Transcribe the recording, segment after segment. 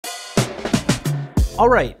All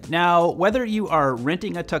right, now whether you are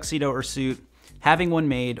renting a tuxedo or suit, having one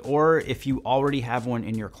made, or if you already have one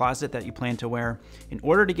in your closet that you plan to wear, in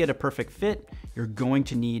order to get a perfect fit, you're going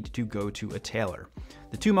to need to go to a tailor.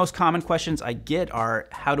 The two most common questions I get are,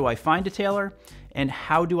 how do I find a tailor? And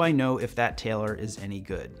how do I know if that tailor is any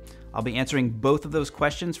good? I'll be answering both of those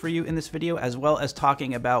questions for you in this video, as well as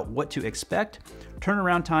talking about what to expect,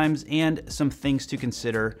 turnaround times, and some things to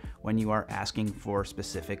consider when you are asking for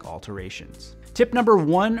specific alterations. Tip number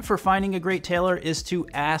one for finding a great tailor is to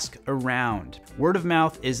ask around. Word of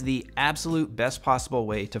mouth is the absolute best possible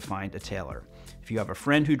way to find a tailor. If you have a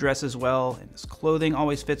friend who dresses well and his clothing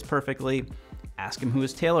always fits perfectly, ask him who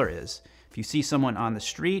his tailor is. If you see someone on the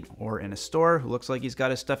street or in a store who looks like he's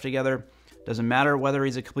got his stuff together, doesn't matter whether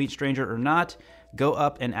he's a complete stranger or not, go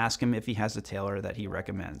up and ask him if he has a tailor that he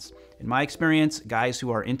recommends. In my experience, guys who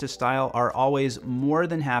are into style are always more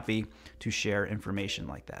than happy to share information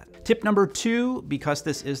like that. Tip number two, because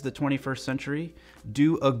this is the 21st century,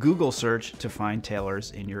 do a Google search to find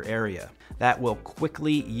tailors in your area. That will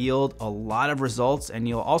quickly yield a lot of results, and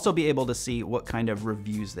you'll also be able to see what kind of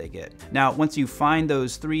reviews they get. Now, once you find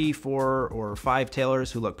those 3, 4, or 5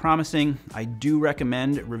 tailors who look promising, I do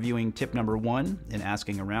recommend reviewing tip number one and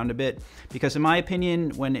asking around a bit, because in my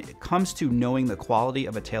opinion, when it comes to knowing the quality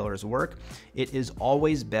of a tailor's work, it is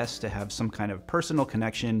always best to have some kind of personal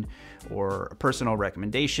connection or a personal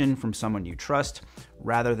recommendation from someone you trust,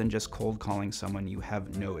 rather than just cold calling someone you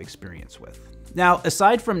have no experience with. Now,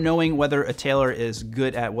 aside from knowing whether a tailor is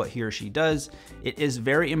good at what he or she does, it is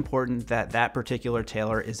very important that that particular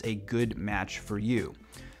tailor is a good match for you.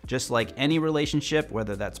 Just like any relationship,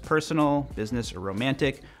 whether that's personal, business, or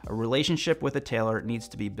romantic, a relationship with a tailor needs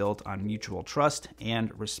to be built on mutual trust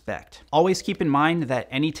and respect. Always keep in mind that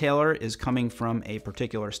any tailor is coming from a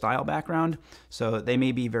particular style background, so they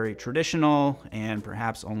may be very traditional and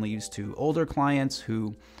perhaps only used to older clients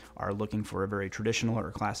who are looking for a very traditional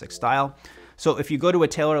or classic style. So if you go to a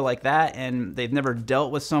tailor like that and they've never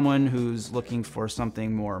dealt with someone who's looking for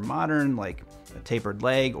something more modern, like a tapered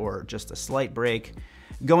leg or just a slight break,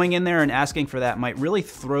 going in there and asking for that might really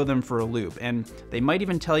throw them for a loop, and they might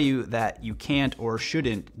even tell you that you can't or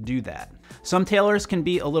shouldn't do that. Some tailors can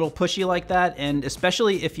be a little pushy like that, and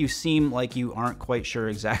especially if you seem like you aren't quite sure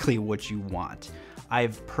exactly what you want.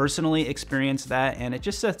 I've personally experienced that, and it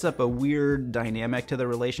just sets up a weird dynamic to the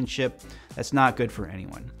relationship that's not good for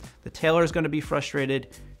anyone. The tailor is going to be frustrated,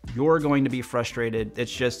 you're going to be frustrated.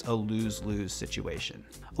 It's just a lose-lose situation.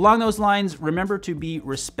 Along those lines, remember to be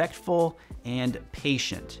respectful and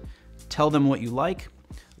patient. Tell them what you like,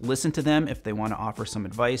 listen to them if they want to offer some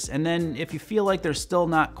advice, and then if you feel like they're still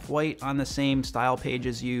not quite on the same style page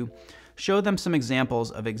as you, show them some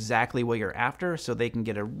examples of exactly what you're after so they can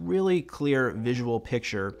get a really clear visual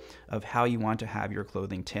picture of how you want to have your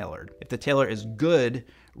clothing tailored. If the tailor is good,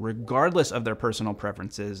 regardless of their personal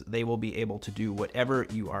preferences, they will be able to do whatever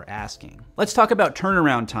you are asking. Let's talk about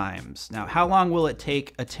turnaround times. Now, how long will it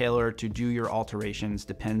take a tailor to do your alterations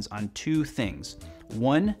depends on two things.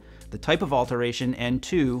 One, the type of alteration, and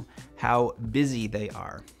two, how busy they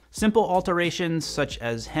are. Simple alterations such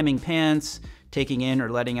as hemming pants, taking in or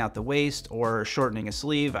letting out the waist, or shortening a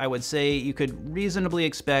sleeve, I would say you could reasonably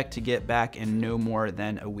expect to get back in no more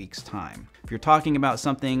than a week's time. If you're talking about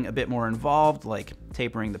something a bit more involved, like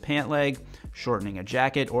tapering the pant leg, shortening a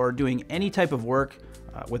jacket, or doing any type of work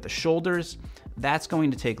with the shoulders, that's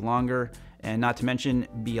going to take longer, and not to mention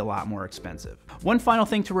be a lot more expensive. One final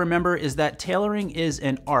thing to remember is that tailoring is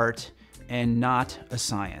an art and not a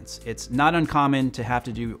science. It's not uncommon to have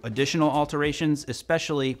to do additional alterations,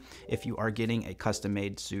 especially if you are getting a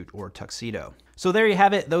custom-made suit or tuxedo. So there you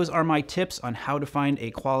have it. Those are my tips on how to find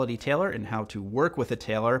a quality tailor and how to work with a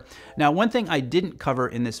tailor. Now, one thing I didn't cover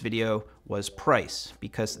in this video was price,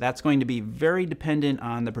 because that's going to be very dependent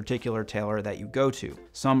on the particular tailor that you go to.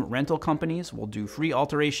 Some rental companies will do free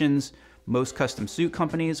alterations. Most custom suit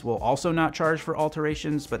companies will also not charge for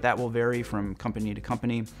alterations, but that will vary from company to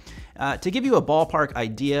company. To give you a ballpark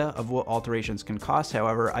idea of what alterations can cost,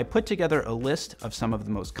 however, I put together a list of some of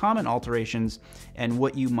the most common alterations and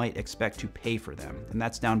what you might expect to pay for them, and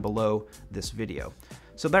that's down below this video.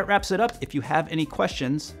 So that wraps it up. If you have any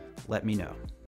questions, let me know.